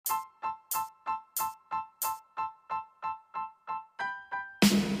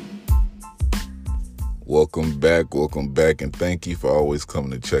Welcome back, and thank you for always coming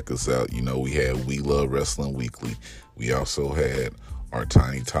to check us out. You know, we had We Love Wrestling Weekly. We also had our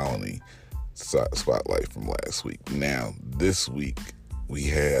Tiny Colony spotlight from last week. Now, this week, we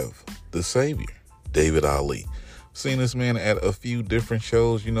have the Savior, David Ali. Seen this man at a few different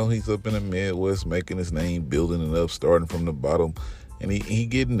shows. You know, he's up in the Midwest, making his name, building it up, starting from the bottom, and he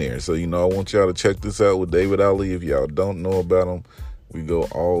getting there. So, you know, I want y'all to check this out with David Ali. If y'all don't know about him, we go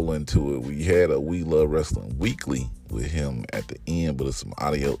all into it. We had a We Love Wrestling Weekly with him at the end, but it's some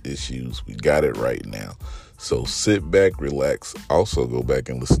audio issues. We got it right now. So sit back, relax. Also go back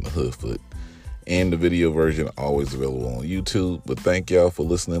and listen to Hoodfoot. And the video version always available on YouTube. But thank y'all for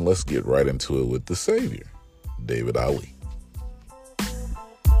listening. Let's get right into it with the Savior, David Ali.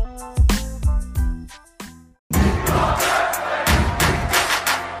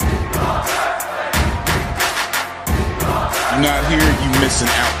 You're not here, you missing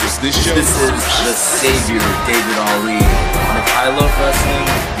out. This show. This is the Savior, David Ali. And if I love wrestling,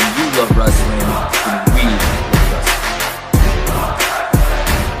 and you love wrestling, then we love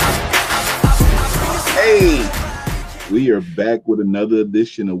wrestling. Hey, we are back with another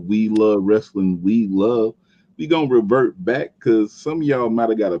edition of We Love Wrestling. We love. We gonna revert back because some of y'all might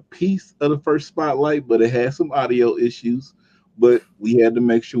have got a piece of the first spotlight, but it had some audio issues. But we had to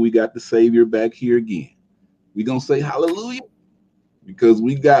make sure we got the Savior back here again. We gonna say hallelujah because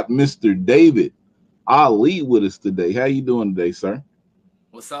we got Mr. David Ali with us today. How you doing today, sir?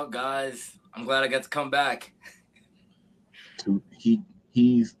 What's up, guys? I'm glad I got to come back.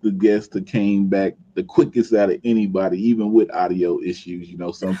 He's the guest that came back the quickest out of anybody, even with audio issues. You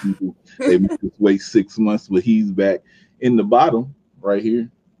know, some people they just wait 6 months, but he's back in the bottom right here.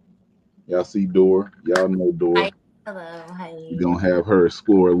 Y'all see Dora? Y'all know Dora. Hi. Hello. Hi. We're gonna have her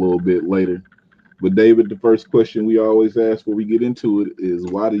explore a little bit later. But David, the first question we always ask before we get into it is,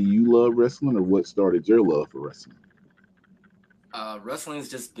 why do you love wrestling, or what started your love for wrestling? Wrestling's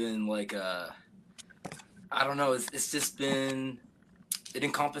just been like I don't know. It's just been. It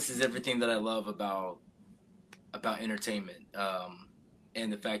encompasses everything that I love about entertainment,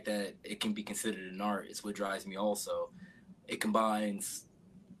 and the fact that it can be considered an art is what drives me. Also, it combines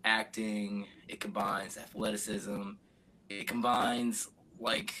acting, it combines athleticism, it combines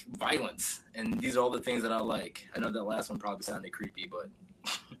like violence, and these are all the things that I like. I know that last one probably sounded creepy, but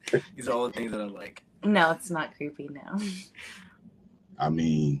these are all the things that I like. No, it's not creepy now. I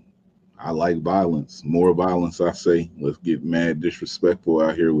mean, I like violence. More violence, I say. Let's get mad disrespectful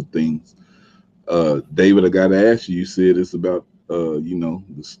out here with things. David, I gotta ask you. You said it's about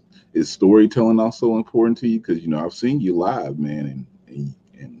is storytelling also important to you? Because I've seen you live, man,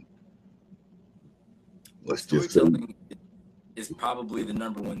 and let's just say is probably the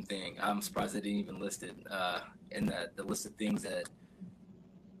number one thing. I'm surprised I didn't even list it in the list of things that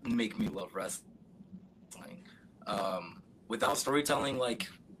make me love wrestling. Without storytelling, like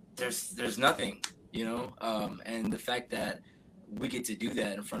there's nothing, and the fact that we get to do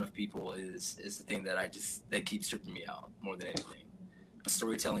that in front of people is the thing that keeps tripping me out more than anything.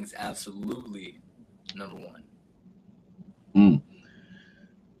 Storytelling is absolutely number one.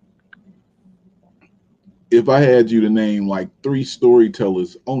 If I had you to name like 3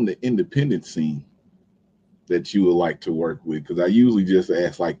 storytellers on the independent scene that you would like to work with, because I usually just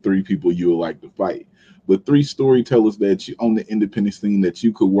ask like 3 people you would like to fight, but 3 storytellers that you on the independent scene that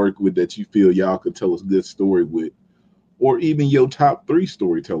you could work with, that you feel y'all could tell us a good story with, or even your top 3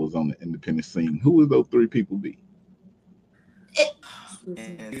 storytellers on the independent scene, who would those 3 people be?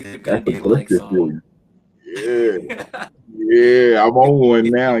 That's a like yeah, I'm on one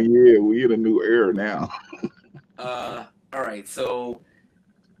now. Yeah, we in a new era now. All right, so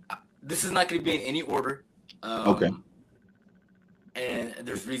this is not going to be in any order. Okay. And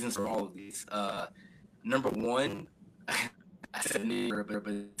there's reasons for all of these. Number one, I said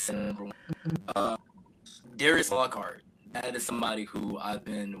number one. Darius Lockhart. That is somebody who I've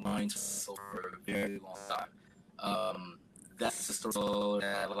been wanting to wrestle for a very long time. That's a storyteller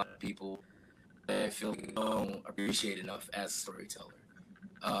that a lot of people I feel like don't appreciate enough as a storyteller.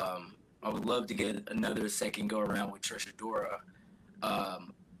 I would love to get another second go around with Trish Adora.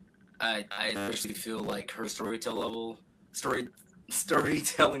 I especially feel like her storytelling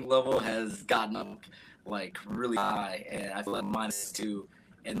level has gotten up like really high, and I feel like mine is too.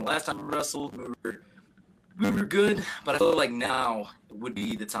 And the last time we wrestled, we were good, but I feel like now would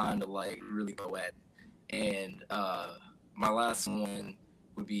be the time to like really go at it. And my last one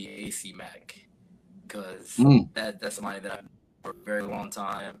would be AC Mack, because that's somebody that I've known for a very long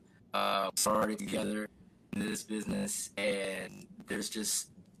time. Started together in this business, and there's just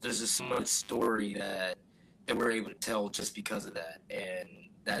so much story that we're able to tell just because of that, and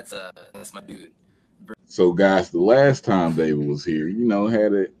that's my dude. So, guys, the last time David was here,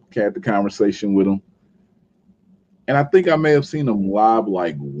 had the conversation with him, and I think I may have seen him live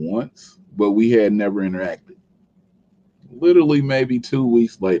like once, but we had never interacted. Literally, maybe 2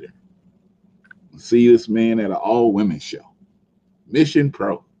 weeks later, see this man at an all women show, Mission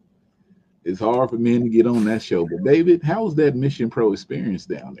Pro. It's hard for men to get on that show, but David, how was that Mission Pro experience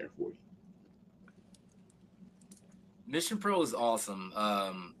down there for you? Mission Pro is awesome.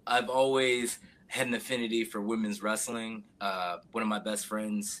 I've always had an affinity for women's wrestling. One of my best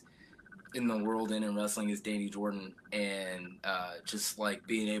friends in the world and in wrestling is Danny Jordan, and just like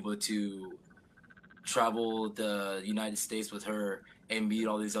being able to travel the United States with her and meet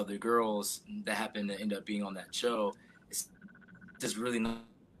all these other girls that happen to end up being on that show, it's just really nice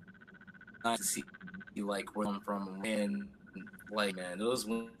to see like where I'm from, and like, man, those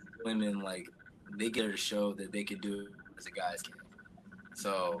women, like, they get a show that they can do as a guys can.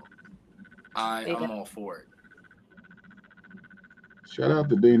 So I'm all for it. Shout out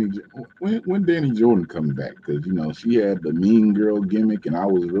to Danny. When Danny Jordan coming back? Because she had the mean girl gimmick, and I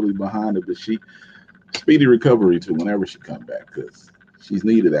was really behind it. But she speedy recovery to whenever she come back, because she's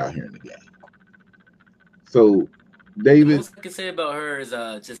needed out here in the game. So, David, the most I can say about her is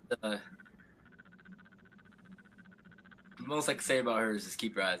just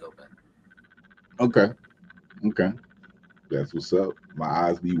keep your eyes open. Okay, that's what's up. My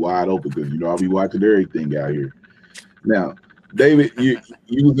eyes be wide open because I'll be watching everything out here. Now, David, you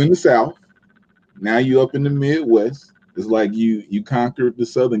was in the South. Now you up in the Midwest. It's like you conquered the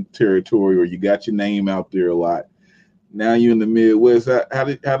Southern territory, or you got your name out there a lot. Now you in the Midwest.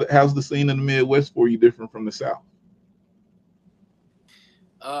 How's the scene in the Midwest for you different from the South?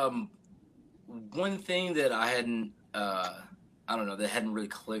 One thing that I hadn't, that hadn't really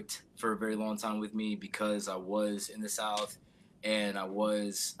clicked for a very long time with me, because I was in the South and I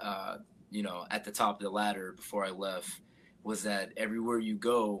was, at the top of the ladder before I left, was that everywhere you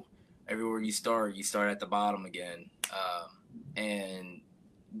go, everywhere you start at the bottom again. And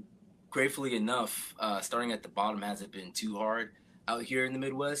gratefully enough, starting at the bottom hasn't been too hard out here in the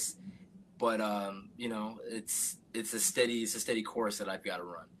Midwest. But it's a steady course that I've got to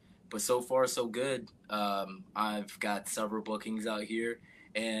run. But so far, so good. I've got several bookings out here,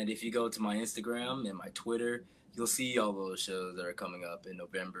 and if you go to my Instagram and my Twitter, you'll see all those shows that are coming up in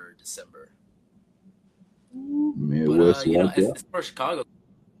November, December. Midwest, but as far as Chicago,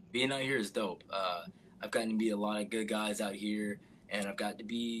 being out here is dope. I've gotten to meet a lot of good guys out here, and I've gotten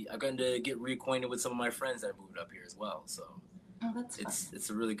to get reacquainted with some of my friends that moved up here as well. So it's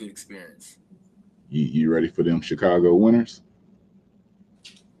a really good experience. You ready for them Chicago winners?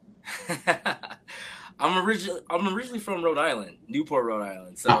 I'm originally from Rhode Island, Newport, Rhode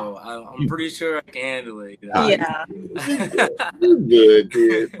Island. So I'm pretty sure I can handle it. Yeah. Good,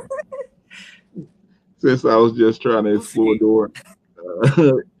 dude. Since I was just trying to explore Dora,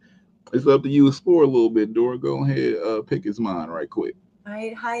 it's up to you to explore a little bit, Dora. Go ahead, pick his mind right quick. All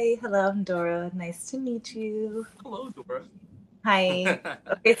right. Hi. Hello, I'm Dora. Nice to meet you. Hello, Dora. Hi.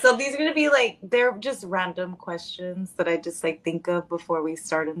 Okay, so these are going to be they're just random questions that I just think of before we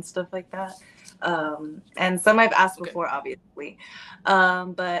start and stuff like that. And some I've asked before, obviously.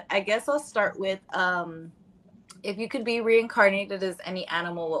 But I guess I'll start with, if you could be reincarnated as any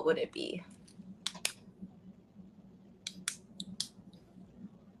animal, what would it be?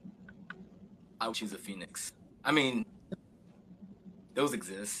 I would choose a phoenix. I mean, those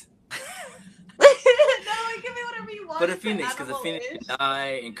exist. No, give me whatever you want. But a phoenix, because a phoenix can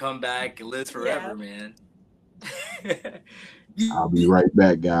die and come back and live forever, man. I'll be right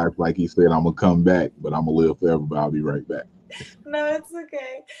back, guys. Like he said, I'm gonna come back, but I'm gonna live forever. But I'll be right back. No, it's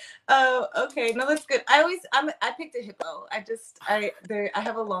okay. Okay, no, that's good. I picked a hippo. I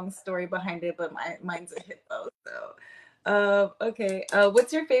have a long story behind it, but mine's a hippo. So, okay.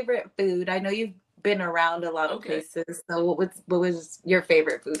 What's your favorite food? I know you've been around a lot of places. So, what was your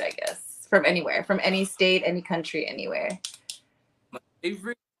favorite food? I guess from anywhere, from any state, any country, anywhere. My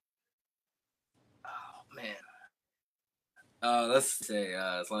favorite. Oh man. Let's say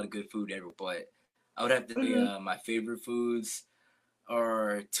there's a lot of good food everywhere, but I would have to say my favorite foods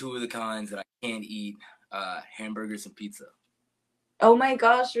are two of the kinds that I can't eat: hamburgers and pizza. Oh my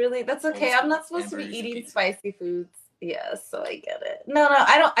gosh, really? That's okay. I'm not supposed to be eating spicy foods. Yeah, so I get it. No,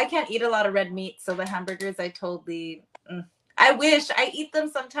 I can't eat a lot of red meat, so the hamburgers I totally I wish I eat them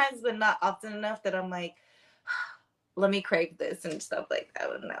sometimes, but not often enough that I'm like, let me crave this and stuff like that.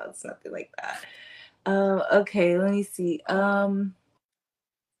 But no, it's nothing like that. Okay, let me see.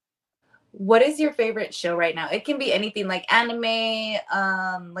 what is your favorite show right now? It can be anything, like anime,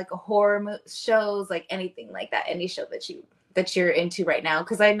 like a shows, like anything like that. Any show that you're into right now,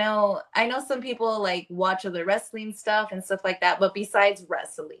 because I know some people like watch other wrestling stuff and stuff like that, but besides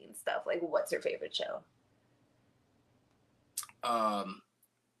wrestling stuff, like what's your favorite show? Um,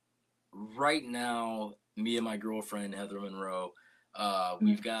 right now, me and my girlfriend Heather Monroe,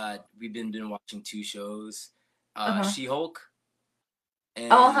 Mm. we've been watching two shows, Uh-huh. She-Hulk,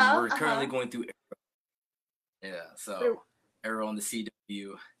 and Uh-huh. we're currently Uh-huh. going through, yeah, so Arrow on the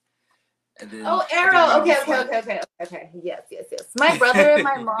CW, and then Oh, I think Arrow. maybe Okay, okay, Flash. okay, okay, okay. Yes, yes, yes. My brother and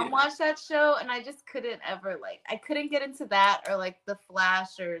my mom watched that show, and I just couldn't ever like. I couldn't get into that or like the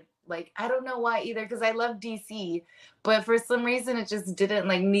Flash or like I don't know why either because I love DC, but for some reason it just didn't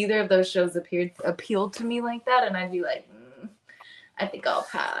like. Neither of those shows appealed to me like that, and I'd be like, I think I'll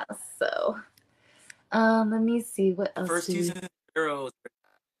pass. So, let me see what else First do two we seasons of Arrow.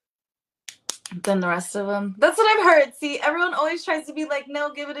 than the rest of them. That's what I've heard. See, everyone always tries to be like,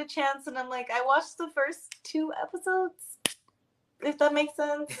 no, give it a chance, and I'm like, I watched the first two episodes. If that makes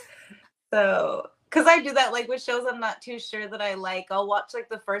sense. So, because I do that like with shows I'm not too sure that I like, I'll watch like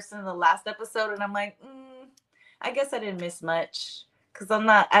the first and the last episode, and I'm like, I guess I didn't miss much. Because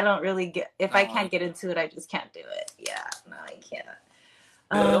I don't really get, if I No, can't get into it, I just can't do it. Yeah, no, I can't.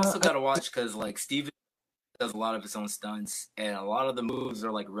 you also gotta watch because like Steven does a lot of his own stunts, and a lot of the moves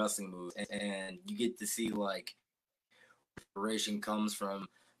are like wrestling moves, and you get to see like inspiration comes from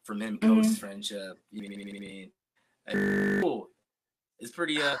him, Coach's Mhm. friendship. You know what I mean? And, cool. It's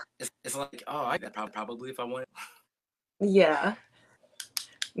pretty. It's like, oh, I could probably if I wanted. Yeah.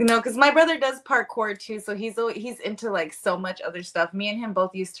 Because my brother does parkour too, so he's into like so much other stuff. Me and him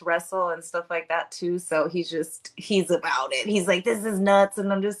both used to wrestle and stuff like that too, so he's about it. He's like, this is nuts,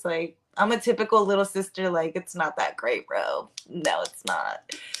 and I'm just like, I'm a typical little sister. Like, it's not that great, bro. No, it's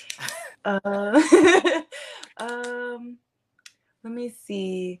not. Uh, um, let me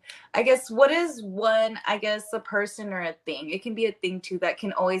see. I guess what is one, I guess a person or a thing. It can be a thing too that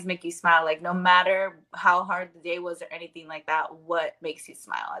can always make you smile. Like no matter how hard the day was or anything like that, what makes you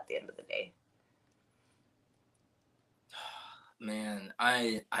smile at the end of the day? Man,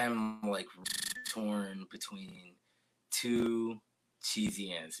 I'm like torn between two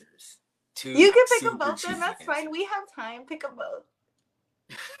cheesy answers. Two You can pick them super both then, cheesy that's answers. fine. We have time. Pick them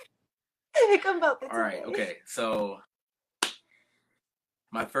both. Pick them both. It's All right, okay. okay. So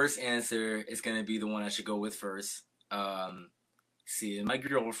my first answer is gonna be the one I should go with first. Seeing my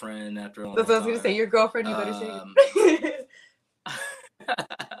girlfriend after a That's long what I was gonna say. time. Your girlfriend, you better say Um, it.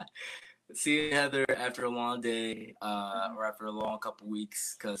 seeing Heather after a long day, or after a long couple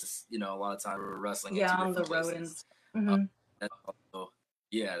weeks, because a lot of times we're wrestling in Yeah, two on the different road and places. stuff. Uh, Hmm. that's also,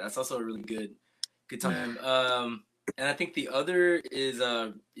 yeah, that's also a really good time. And I think the other is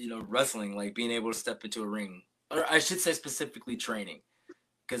wrestling, like being able to step into a ring, or I should say specifically training,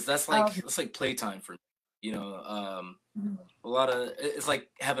 because Oh. that's like playtime for me. A lot of it's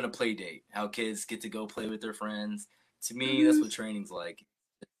like having a play date, how kids get to go play with their friends. To me, that's Mhm. what training's like.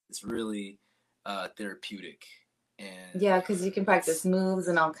 It's really therapeutic, and Yeah, because you can practice it's moves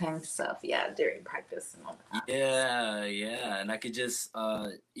and all kinds of stuff. Yeah, during practice and all that. yeah, and I could just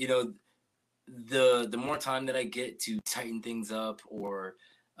the more time that I get to tighten things up or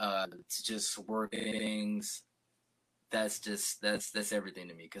to just work things, that's everything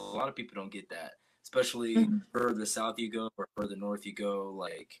to me because a lot of people don't get that, especially Mhm. further south you go or further north you go.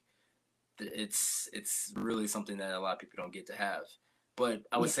 Like it's really something that a lot of people don't get to have. But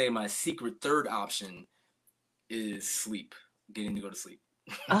I would Yeah. say my secret third option is sleep, getting to go to sleep.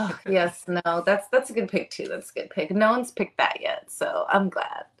 Oh yes, no, that's a good pick too. That's a good pick. No one's picked that yet, so I'm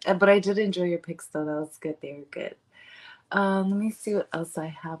glad. But I did enjoy your picks though. That was good. They were good. Let me see what else I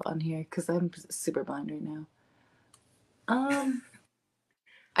have on here because I'm super blind right now. Um,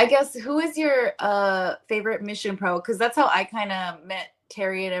 I guess who is your favorite Mission Pro? Because that's how I kind of met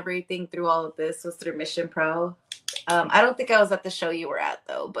Terry and everything through all of this was through Mission Pro. I don't think I was at the show you were at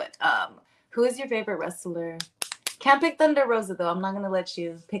though, but who is your favorite wrestler? Can't pick Thunder Rosa though. I'm not gonna let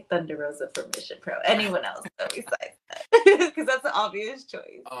you pick Thunder Rosa for Mission Pro. Anyone else though besides that, because that's an obvious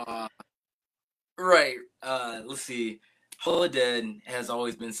choice. uh, right. Let's see. Holodead has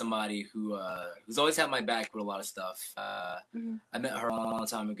always been somebody who's always had my back with a lot of stuff. Mhm. I met her a long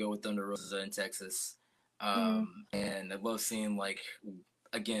time ago with Thunder Rosa in Texas, Mhm. and I love seeing like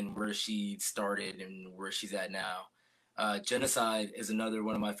again where she started and where she's at now. Genocide is another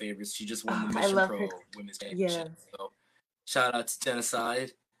one of my favorites. She just won Oh, the I Mission love Pro her. Women's Yes. Championship. So shout out to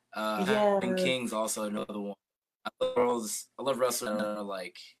Genocide. Kevin Yes. King's also another one. I love wrestlers that are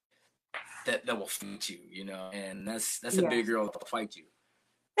like that will fight you, and that's a Yeah. big girl that'll fight you.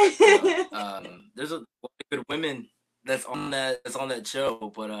 There's a lot of good women that's on that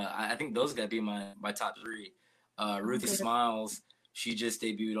show, but I think those gotta be my top three. Ruthie Okay. Smiles, she just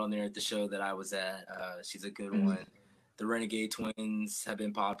debuted on there at the show that I was at. She's a good Mhm. one. The Renegade Twins have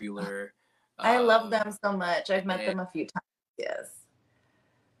been popular. I love them so much. I've met and- them a few times. Yes.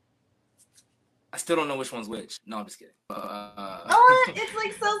 I still don't know which one's which. No, I'm just kidding. What? It's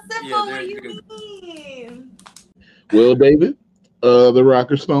like so simple. Yeah, What do you they're- mean? Well, David, the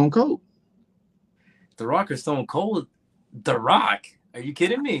Rock or Stone Cold? The Rock or Stone Cold? The Rock? Are you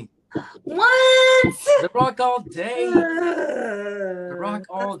kidding me? What? The Rock all day. The Rock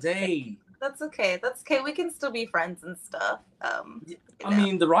all day. That's okay. That's okay. We can still be friends and stuff. I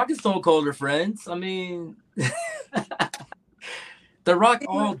mean, The Rock and Stone Cold are friends. I mean, The Rock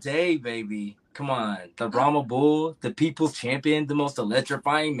all day, baby. Come on. The Brahma Bull, the people's champion, the most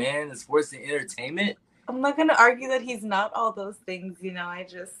electrifying man in sports and entertainment. I'm not gonna argue that he's not all those things. I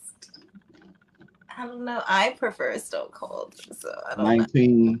don't know. I prefer Stone Cold, so I don't know.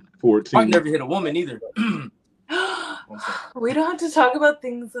 1914. Rock never hit a woman either. We don't have to talk about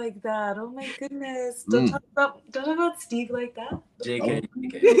things like that. Oh my goodness! Don't talk about Steve like that. JK.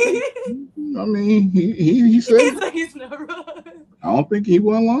 I mean, he said He's like he's not wrong. I don't think he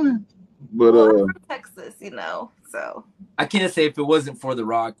won lying, but Well, I'm from Texas, so I can't say if it wasn't for The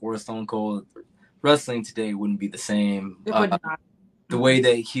Rock or Stone Cold, wrestling today wouldn't be the same. it would not. The way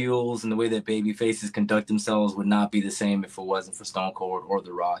that heels and the way that baby faces conduct themselves would not be the same if it wasn't for Stone Cold or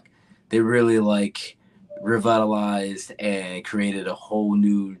The Rock. They really revitalized and created a whole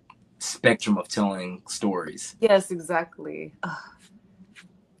new spectrum of telling stories. Yes, exactly. Ugh.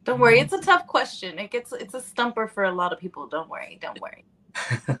 Don't worry, it's a tough question. It's a stumper for a lot of people. Don't worry.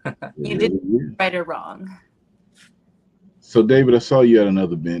 You didn't right or wrong. So, David, I saw you at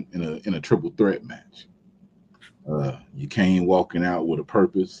another event in a triple threat match. You came walking out with a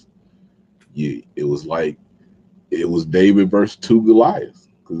purpose. It was David versus two Goliaths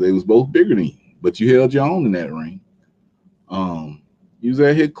because they was both bigger than you, but you held your own in that ring. You was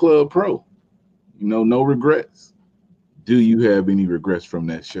at Hit Club Pro. No regrets. Do you have any regrets from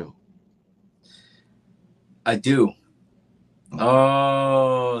that show? I do.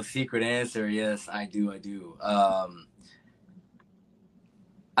 Oh, secret answer. Yes, I do.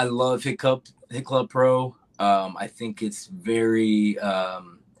 I love Hit Club Pro. I think it's very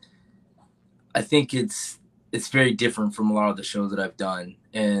it's very different from a lot of the shows that I've done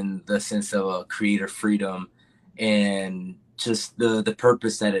in the sense of creator freedom and just the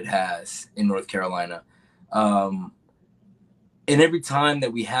purpose that it has in North Carolina. And every time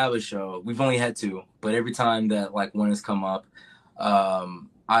that we have a show, we've only had two, but every time that one has come up,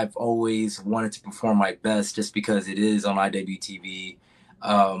 I've always wanted to perform my best just because it is on IWTV.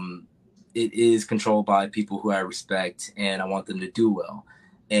 It is controlled by people who I respect and I want them to do well.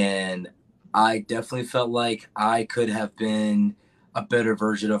 And I definitely felt like I could have been a better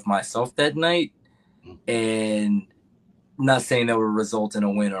version of myself that night. And I'm not saying that would result in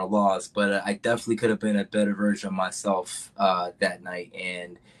a win or a loss, but I definitely could have been a better version of myself that night.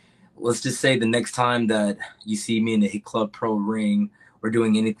 And let's just say the next time that you see me in the Hit Club Pro ring or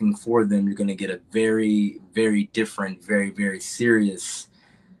doing anything for them, you're going to get a very, very different, very, very serious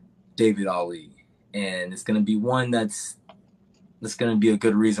David Ali. And it's going to be one that's going to be a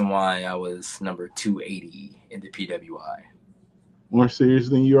good reason why I was number 280 in the PWI. More serious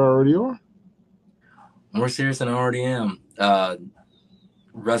than you already are? More serious than I already am.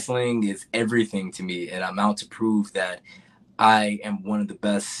 Wrestling is everything to me, and I'm out to prove that I am one of the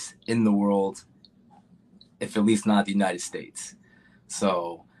best in the world, if at least not the United States.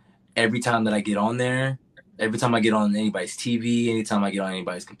 So every time that I get on there, every time I get on anybody's TV, anytime I get on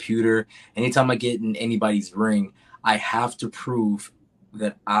anybody's computer, anytime I get in anybody's ring, I have to prove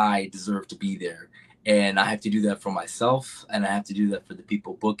that I deserve to be there. And I have to do that for myself, and I have to do that for the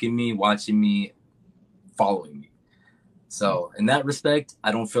people booking me, watching me, following me. So in that respect,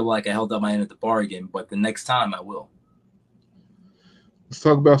 I don't feel like I held up my end of the bargain, but the next time I will. Let's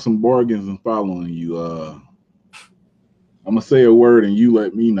talk about some bargains and following you. I'm gonna say a word and you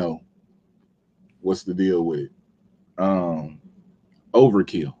let me know what's the deal with it.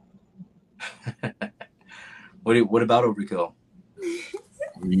 Overkill. What about Overkill?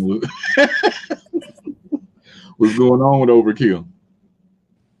 What's going on with Overkill?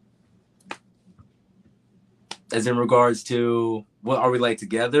 As in regards to what are we like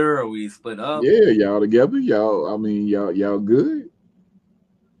together? Are we split up? Yeah, y'all together. Y'all good?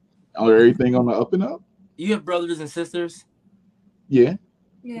 Are everything on the up and up? You have brothers and sisters? Yeah.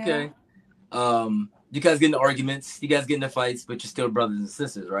 Okay. You guys get into arguments, you guys get into fights, but you're still brothers and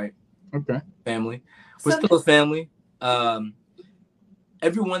sisters, right? Okay. Family. We're still a family.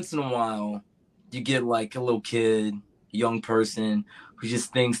 every once in a while, you get like a little kid, young person who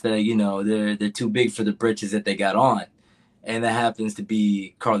just thinks that, you know, they're too big for the britches that they got on. And that happens to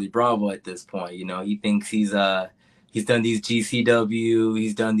be Carly Bravo at this point. You know, he thinks he's done these GCW,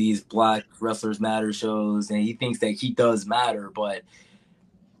 he's done these Black Wrestlers Matter shows, and he thinks that he does matter, but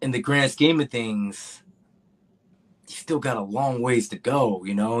in the grand scheme of things, he's still got a long ways to go,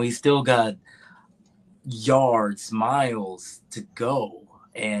 you know? He's still got yards, miles to go.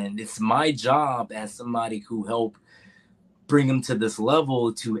 And it's my job as somebody who helped bring him to this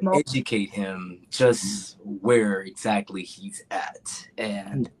level to educate him just where exactly he's at.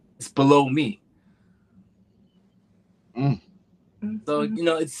 And it's below me. So, you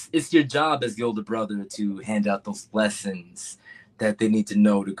know, it's your job as the older brother to hand out those lessons that they need to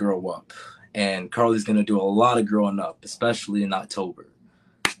know to grow up. And Carly's going to do a lot of growing up, especially in October.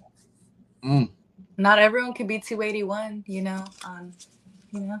 Not everyone can be 281, you know.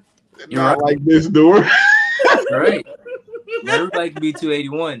 You're right. Like this door. Right. Not everybody can be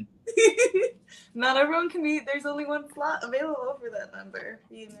 281. Not everyone can be. There's only one slot available for that number,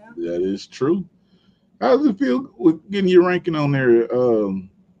 you know. That is true. How does it feel with getting your ranking on there? You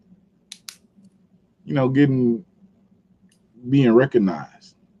know, being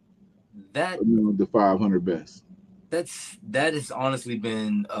recognized. That the 500 best. That has honestly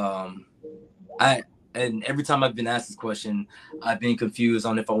been and every time I've been asked this question, I've been confused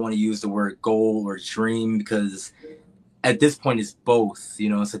on if I want to use the word goal or dream, because at this point it's both. You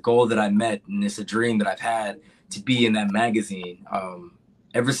know, it's a goal that I met and it's a dream that I've had to be in that magazine.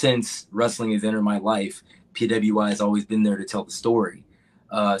 Ever since wrestling has entered my life, PWI has always been there to tell the story,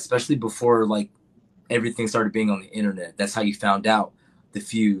 especially before like everything started being on the internet. That's how you found out the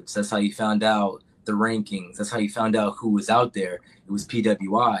feuds. That's how you found out the rankings. That's how you found out who was out there. It was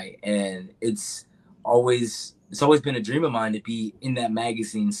PWI, and it's always been a dream of mine to be in that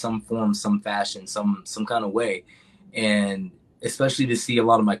magazine, some form, some fashion, some kind of way, and especially to see a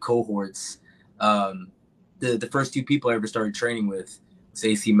lot of my cohorts. The first two people I ever started training with was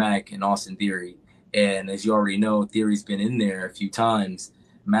AC Mack and Austin Theory, and as you already know, Theory's been in there a few times.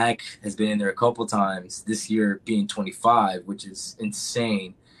 Mac has been in there a couple times this year, being 25, which is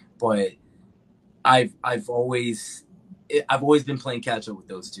insane. But I've always been playing catch up with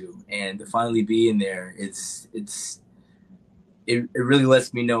those two, and to finally be in there, it really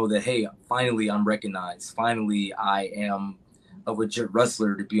lets me know that, hey, finally I'm recognized. Finally, I am a legit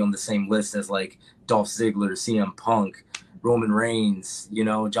wrestler to be on the same list as like Dolph Ziggler, CM Punk, Roman Reigns, you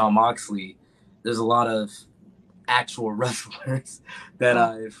know, John Moxley. There's a lot of actual wrestlers that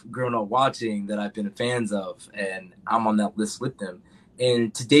I've grown up watching, that I've been fans of, and I'm on that list with them.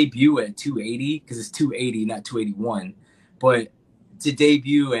 And to debut at 280, because it's 280, not 281, but to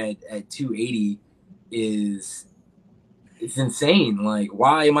debut at 280 it's insane. Like,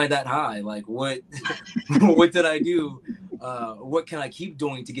 why am I that high? Like, what what did I do? What can I keep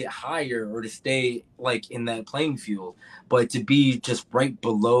doing to get higher or to stay like in that playing field? But to be just right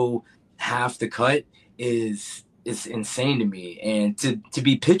below half the cut is insane to me, and to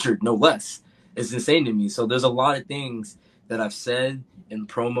be pictured no less is insane to me. So there's a lot of things that I've said in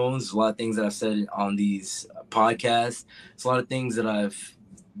promos, a lot of things that I've said on these podcasts. It's a lot of things that I've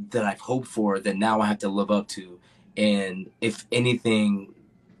hoped for that now I have to live up to. And if anything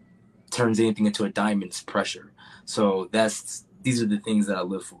turns anything into a diamond, it's pressure. So these are the things that I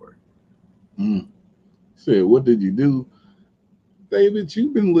live for. Shit, what did you do? David,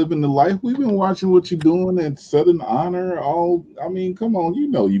 you've been living the life. We've been watching what you're doing at Southern Honor. I mean, come on, you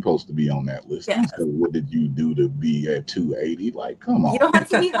know you're supposed to be on that list. Yeah. So what did you do to be at 280? Like, come on. You don't have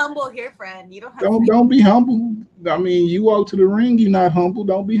to be humble here, friend. You don't be humble. I mean, you walk to the ring, you're not humble.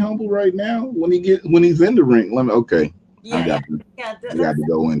 Don't be humble right now. When he's in the ring, I got to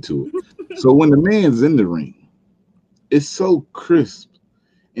go into it. So when the man's in the ring, it's so crisp,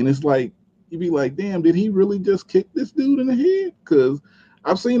 and it's like, you'd be like, damn, did he really just kick this dude in the head? Because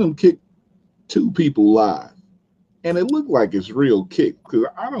I've seen him kick two people live, and it looked like it's real kick. Because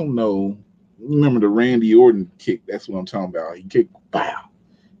I don't know. Remember the Randy Orton kick? That's what I'm talking about. He kicked, wow.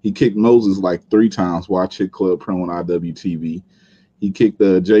 He kicked Moses like 3 times. Watch Hit Club Pro on IWTV. He kicked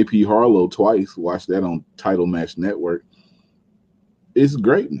JP Harlow twice. Watch that on Title Match Network. It's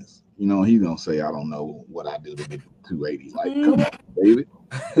greatness. You know, he's going to say, I don't know what I do to get 280. Like, come on, David.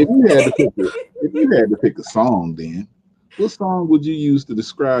 If you had to pick a song, then what song would you use to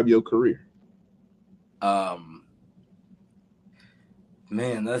describe your career?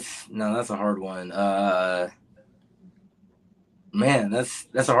 Man, that's a hard one. Man, that's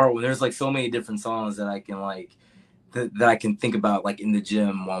a hard one. There's like so many different songs that I can that I can think about like in the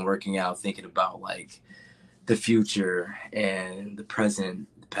gym while I'm working out, thinking about like the future and the present,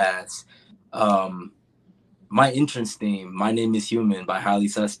 the past. My entrance theme, "My Name Is Human" by Highly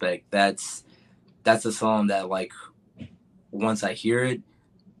Suspect. That's a song that, like, once I hear it,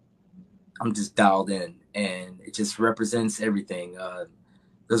 I'm just dialed in, and it just represents everything.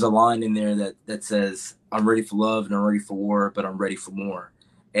 There's a line in there that says, "I'm ready for love and I'm ready for war, but I'm ready for more,"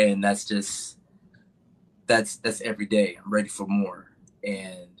 and that's every day. I'm ready for more.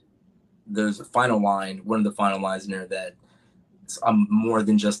 And there's a final line, one of the final lines in there, that I'm more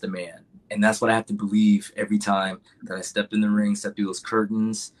than just a man. And that's what I have to believe every time that I step in the ring, step through those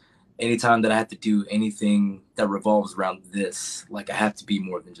curtains. Anytime that I have to do anything that revolves around this, like, I have to be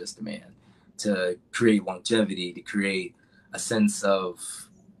more than just a man to create longevity, to create a sense of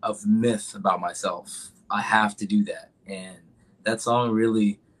myth about myself. I have to do that. And that song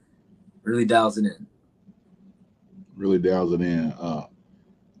really, really dials it in. Really dials it in.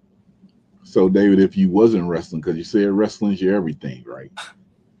 So, David, if you wasn't wrestling, because you said wrestling's your everything, right?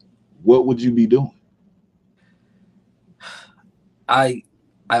 What would you be doing? I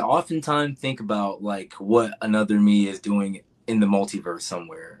oftentimes think about, like, what another me is doing in the multiverse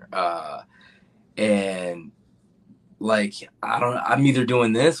somewhere. And, like, I'm either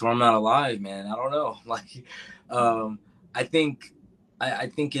doing this or I'm not alive, man. I don't know. Like, I think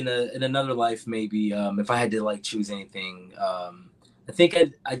in another life, maybe, if I had to, like, choose anything, I think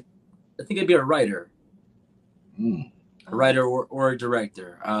I'd be a writer. A writer or a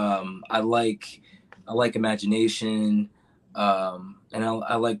director. I like imagination, and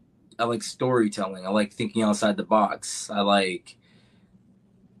I like storytelling. I like thinking outside the box. I like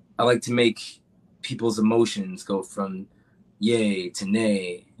to make people's emotions go from yay to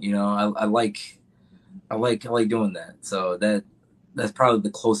nay. You know, I like doing that. So that's probably the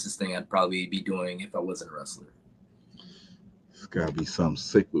closest thing I'd probably be doing if I wasn't a wrestler. It's gotta be something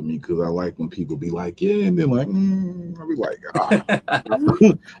sick with me, because I like when people be like, yeah, and then like, I'll be like, ah.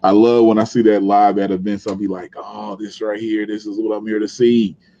 I love when I see that live at events. I'll be like, oh, this right here, this is what I'm here to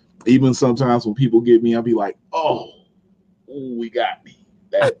see. Even sometimes when people get me, I'll be like, oh, we got me.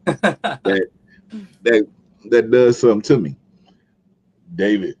 That does something to me.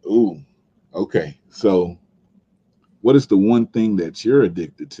 David, okay. So what is the one thing that you're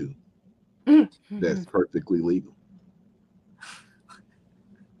addicted to that's perfectly legal?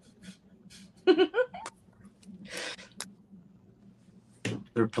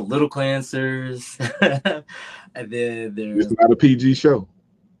 There are political answers. And then there's, it's not a PG show.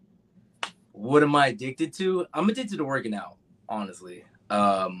 What am I addicted to? I'm addicted to working out, honestly.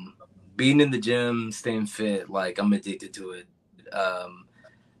 Being in the gym, staying fit, like, I'm addicted to it.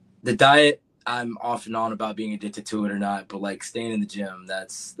 The diet, I'm off and on about being addicted to it or not, but, like, staying in the gym,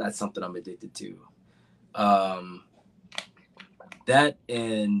 that's something I'm addicted to. That,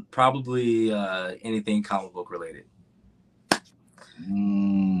 and probably anything comic book related.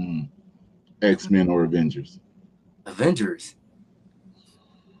 X-Men or Avengers? Avengers.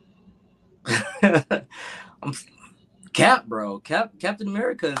 I'm Cap, bro. Captain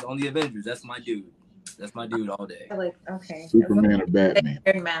America is on the Avengers. That's my dude. That's my dude all day. Like, okay. Superman or Batman?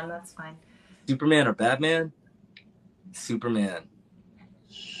 Superman, that's fine. Superman or Batman? Superman.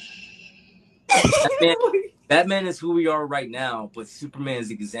 Batman is who we are right now, but Superman is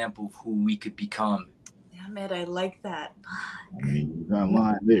the example of who we could become. Damn it, I like that. I mean, you're not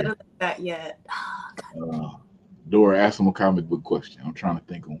lying there. I don't like that yet. Dora, ask him a comic book question. I'm trying to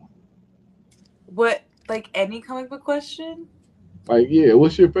think of one. What, like any comic book question? Like, yeah,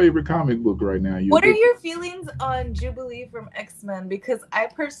 what's your favorite comic book right now? What are your feelings on Jubilee from X-Men? Because I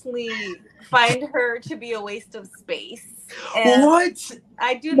personally find her to be a waste of space. And what?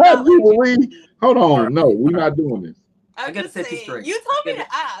 I do not Jubilee. Like hold on. No, we're not doing this. I gotta set you straight. You told me to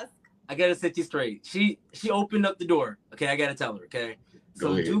ask. I gotta set you straight. She opened up the door. Okay, I gotta tell her. Okay,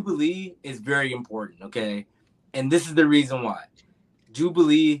 so Jubilee is very important. Okay, and this is the reason why.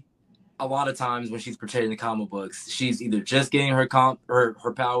 Jubilee, a lot of times when she's portrayed in the comic books, she's either just getting her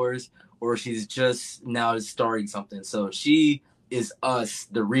powers, or she's just now starting something. So she is us,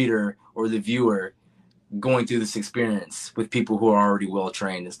 the reader or the viewer, going through this experience with people who are already well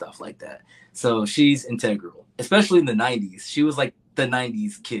trained and stuff like that. So she's integral, especially in the 90s. She was like the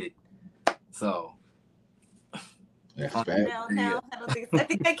 90s kid. So that's no, I don't think so. I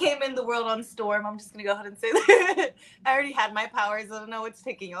think I came in the world on Storm. I'm just gonna go ahead and say that. I already had my powers. I don't know what's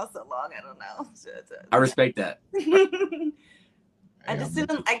taking y'all so long. I don't know. I respect that. I just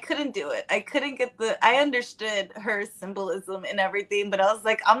didn't. I couldn't do it. I couldn't get I understood her symbolism and everything, but I was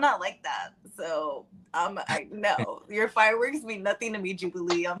like, I'm not like that. So no, your fireworks mean nothing to me,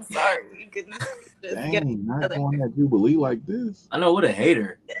 Jubilee. I'm sorry. Goodness gracious. Dang, not going at Jubilee like this. I know, what a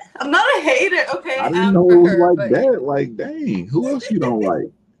hater. I'm not a hater. Okay, I didn't know it was like that. Like, dang, who else you don't like?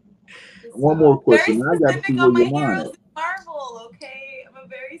 One more question. Very I got to see specific on where my your mind heroes is. in Marvel. Okay, I'm a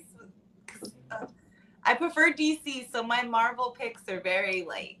very. I prefer DC, so my Marvel picks are very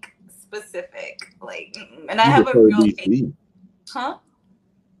like specific. Like, and I have a prefer real. DC. Huh?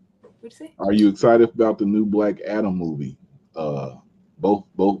 What'd you say? Are you excited about the new Black Adam movie? Both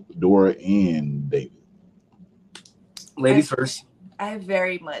Dora and David. Ladies first. I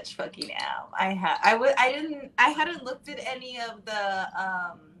very much fucking am. I hadn't looked at any of the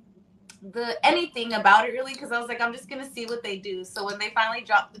anything about it really, because I was like, I'm just gonna see what they do. So when they finally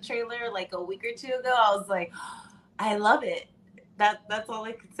dropped the trailer like a week or two ago, I was like, I love it. That's all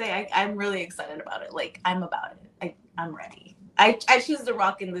I could say. I'm really excited about it. Like, I'm about it. I'm ready. I choose to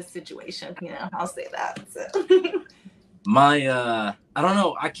rock in this situation, you know. I'll say that. So. I don't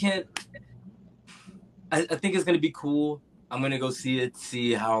know. I can't. I think it's gonna be cool. I'm gonna go see it,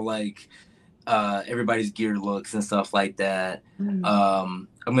 see how like everybody's gear looks and stuff like that. I'm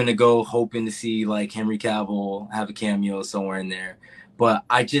gonna go hoping to see like Henry Cavill have a cameo somewhere in there. But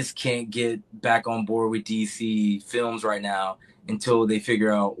I just can't get back on board with DC films right now until they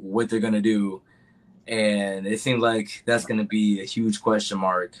figure out what they're gonna do. And it seems like that's gonna be a huge question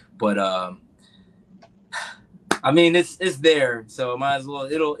mark. But I mean, it's there, so might as well.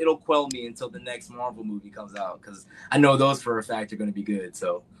 It'll quell me until the next Marvel movie comes out, because I know those for a fact are going to be good.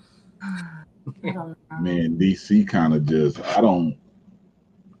 So, man, DC kind of just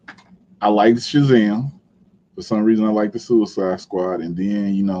I like Shazam. For some reason, I like the Suicide Squad, and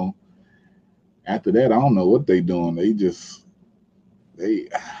then after that, I don't know what they doing.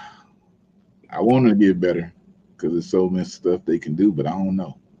 I want to get better because there's so much stuff they can do, but I don't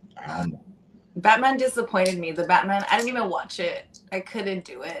know. Batman disappointed me. The Batman, I didn't even watch it. I couldn't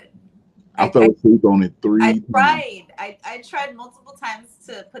do it. I fell asleep on it 3 times. I tried multiple times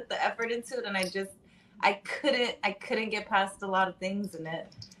to put the effort into it, and I couldn't get past a lot of things in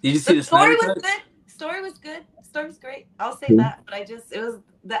it. Did you see the story was good? Story was good. Story was great. I'll say that. But it was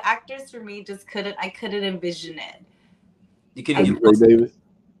the actors for me just couldn't. I couldn't envision it. You couldn't get past David.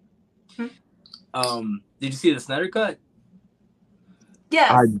 Did you see the Snyder Cut? Yes.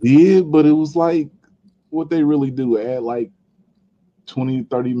 I did, but it was like what they really do, add like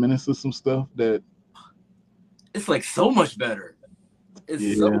 20-30 minutes of some stuff that it's like so much better.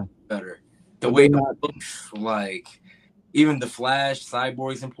 It's so much better. The way it looks, like even the Flash,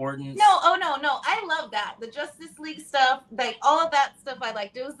 Cyborg's important. No, I love that. The Justice League stuff, like all of that stuff I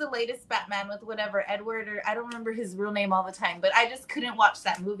liked. It was the latest Batman with whatever, Edward, or I don't remember his real name all the time, but I just couldn't watch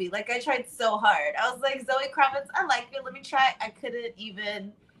that movie. Like, I tried so hard. I was like, Zoe Kravitz, I like it. Let me try. I couldn't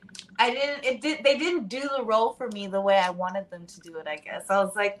even. They didn't do the role for me the way I wanted them to do it, I guess. I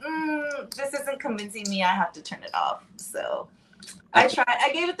was like, this isn't convincing me. I have to turn it off. So I tried.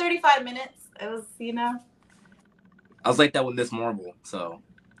 I gave it 35 minutes. It was, I was like that with Miss Marvel, so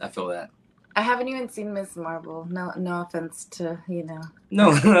I feel that. I haven't even seen Miss Marvel. No offense to,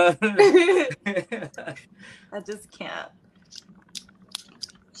 No. I just can't.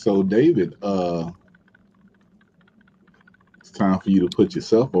 So David, it's time for you to put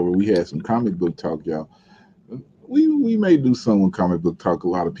yourself over. We had some comic book talk, y'all. We may do some with comic book talk. A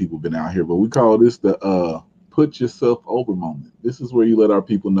lot of people been out here, but we call this the put yourself over moment. This is where you let our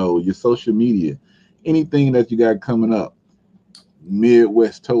people know your social media, anything that you got coming up.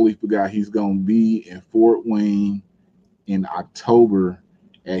 Midwest totally forgot he's gonna be in Fort Wayne in October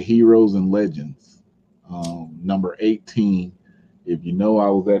at Heroes and Legends, number 18. If you know, I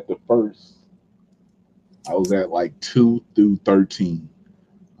was at the first. I was at like 2 through 13.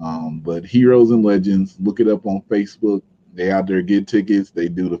 But Heroes and Legends, look it up on Facebook. They out there get tickets. They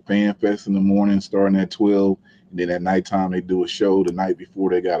do the Fan Fest in the morning starting at 12. And then at nighttime, they do a show. The night before,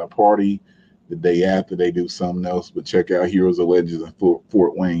 they got a party. The day after, they do something else. But check out Heroes and Legends in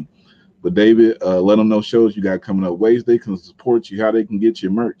Fort Wayne. But David, let them know shows you got coming up, ways they can support you, how they can get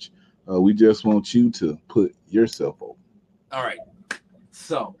your merch. We just want you to put yourself over. All right.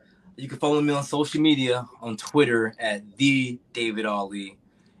 So you can follow me on social media, on Twitter at @TheDavidAli.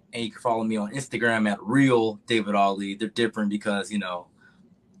 And you can follow me on Instagram at @RealDavidAli. They're different because,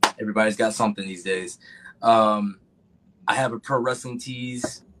 everybody's got something these days. I have a Pro Wrestling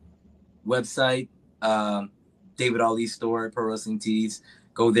Tees website, David Ali store at Pro Wrestling Tees.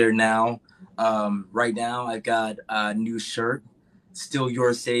 Go there now. Right now, I've got a new shirt, Still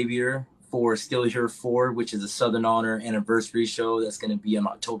Your Savior, for Still Here 4, which is a Southern Honor anniversary show. That's going to be on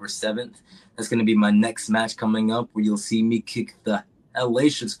October 7th. That's going to be my next match coming up, where you'll see me kick the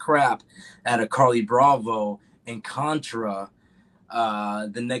hellacious crap out of Carly Bravo and Contra.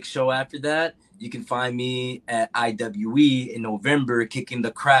 The next show after that, you can find me at IWE in November, kicking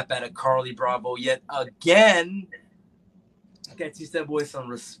the crap out of Carly Bravo yet again. I got to teach that boy some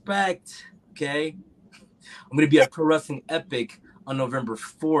respect, okay? I'm going to be at Pro Wrestling Epic on November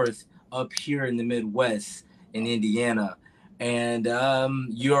 4th up here in the Midwest in Indiana. And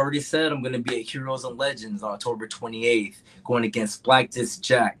you already said I'm going to be at Heroes and Legends on October 28th, going against Black Disc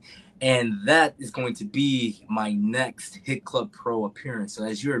Jack. And that is going to be my next Hit Club Pro appearance. So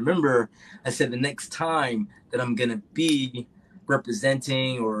as you remember, I said the next time that I'm going to be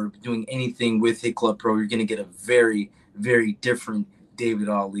representing or doing anything with Hit Club Pro, you're going to get a very, very different David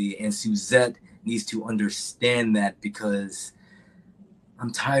Ali. And Suzette needs to understand that, because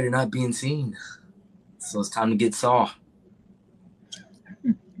I'm tired of not being seen. So it's time to get saw.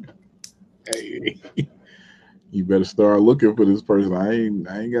 Hey, you better start looking for this person. I ain't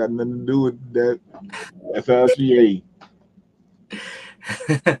got nothing to do with that. That's how she ain't.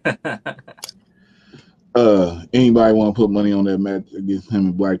 Anybody want to put money on that match against him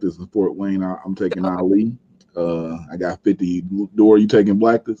and Blackness in Fort Wayne? I'm taking Ali. I got 50. Dora, you taking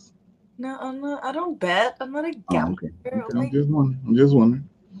Blackness? No, I'm not. I don't bet. I'm not a gambler. Okay. I'm just wondering.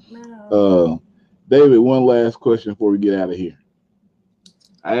 No. David, one last question before we get out of here.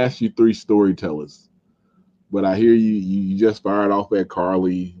 I asked you 3 storytellers, but I hear you just fired off at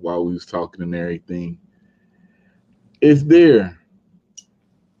Carly while we was talking and everything. Is there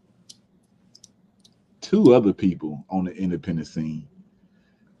 2 other people on the independent scene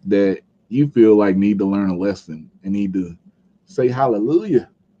that you feel like need to learn a lesson and need to say hallelujah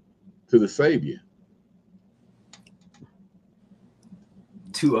to the Savior?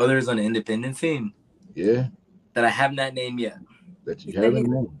 2 others on the independent scene? Yeah. That I have not named yet. That you haven't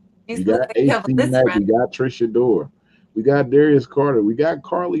named. You got AC Mack, we got Trisha Dora, we got Darius Carter, we got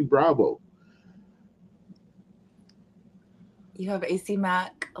Carly Bravo. You have AC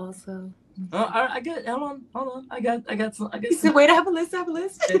Mack also. I got. Hold on. I got some. Wait, I have a list.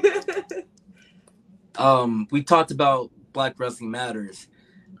 We talked about Black Wrestling Matters,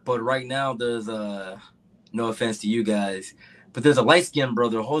 but right now there's no offense to you guys, but there's a light-skinned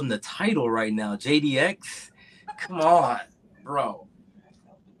brother holding the title right now, JDX. Come on, bro.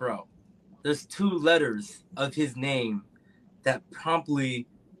 There's 2 letters of his name that promptly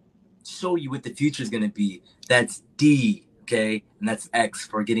show you what the future is going to be. That's D, okay? And that's X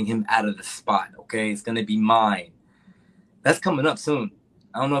for getting him out of the spot, okay? It's going to be mine. That's coming up soon.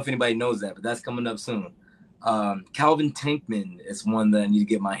 I don't know if anybody knows that, but that's coming up soon. Calvin Tankman is one that I need to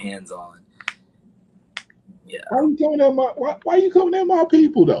get my hands on. Yeah. Why you coming at my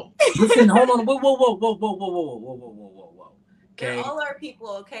people, though? Listen, hold on. Whoa. Okay. They're all our people,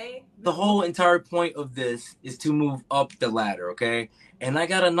 okay? The whole entire point of this is to move up the ladder, okay? And I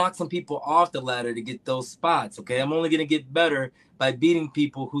gotta knock some people off the ladder to get those spots, okay? I'm only gonna get better by beating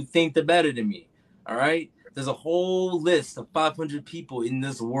people who think they're better than me, all right? There's a whole list of 500 people in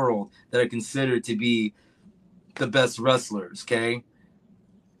this world that are considered to be the best wrestlers, okay?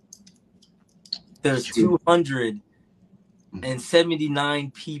 There's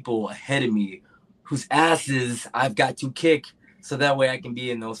 279 people ahead of me whose asses I've got to kick so that way I can be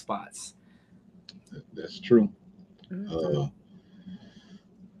in those spots. That's true.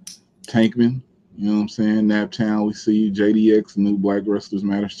 Tankman, you know what I'm saying? Naptown, we see you. JDX, new Black Wrestlers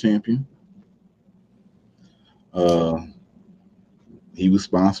Matters champion. He was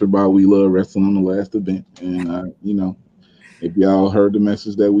sponsored by We Love Wrestling on the last event. And, if y'all heard the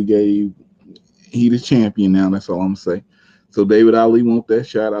message that we gave, he the champion now. That's all I'm going to say. So David Ali want that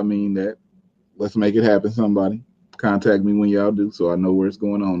shot. I mean, let's make it happen, somebody. Contact me when y'all do so I know where it's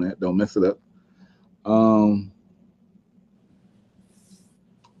going on at. Don't mess it up. Damn,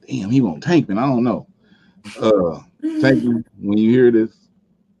 he won't Tankman. I don't know. Tankman, when you hear this,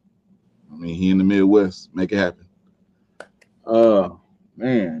 I mean, he in the Midwest. Make it happen.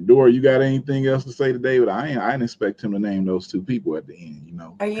 Man, Dora, you got anything else to say to David? I didn't expect him to name those 2 people at the end,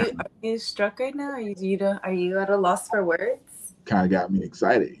 Are you struck right now? Are you at a loss for words? Kind of got me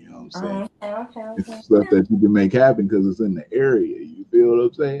excited, you know what I'm saying? Okay. It's stuff that you can make happen because it's in the area. You feel what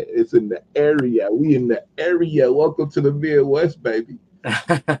I'm saying? It's in the area. We in the area. Welcome to the Midwest, baby.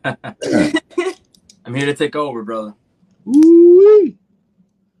 I'm here to take over, brother. Woo-wee.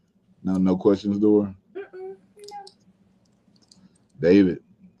 No questions, Dora? No. David,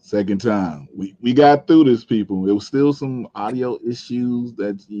 Second time. We got through this, people. There was still some audio issues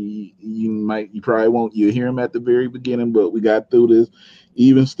that you probably won't hear them at the very beginning, but we got through this.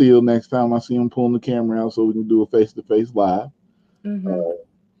 Even still, next time I see him pulling the camera out so we can do a face-to-face live.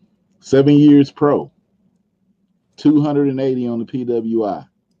 7 years pro, 280 on the PWI.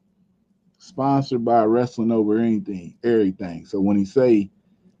 Sponsored by Wrestling Over everything. So when he say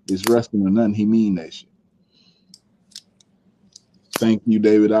it's wrestling or nothing, he mean that shit. Thank you,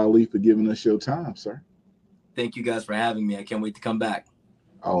 David Ali, for giving us your time, sir. Thank you guys for having me. I can't wait to come back.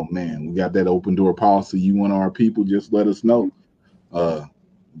 Oh man, we got that open door policy. You want our people, just let us know.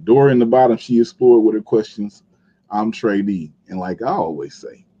 Dora in the bottom, she explored with her questions. I'm Trey D. And like I always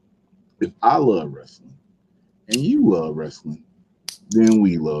say, if I love wrestling and you love wrestling, then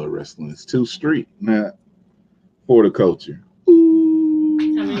we love wrestling. It's too street, man, for the culture. Ooh.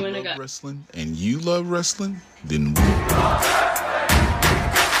 Tell me when I got wrestling and you love wrestling, then we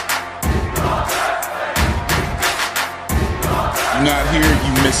You're not here,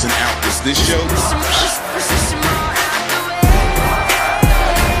 you missing out. Is this show?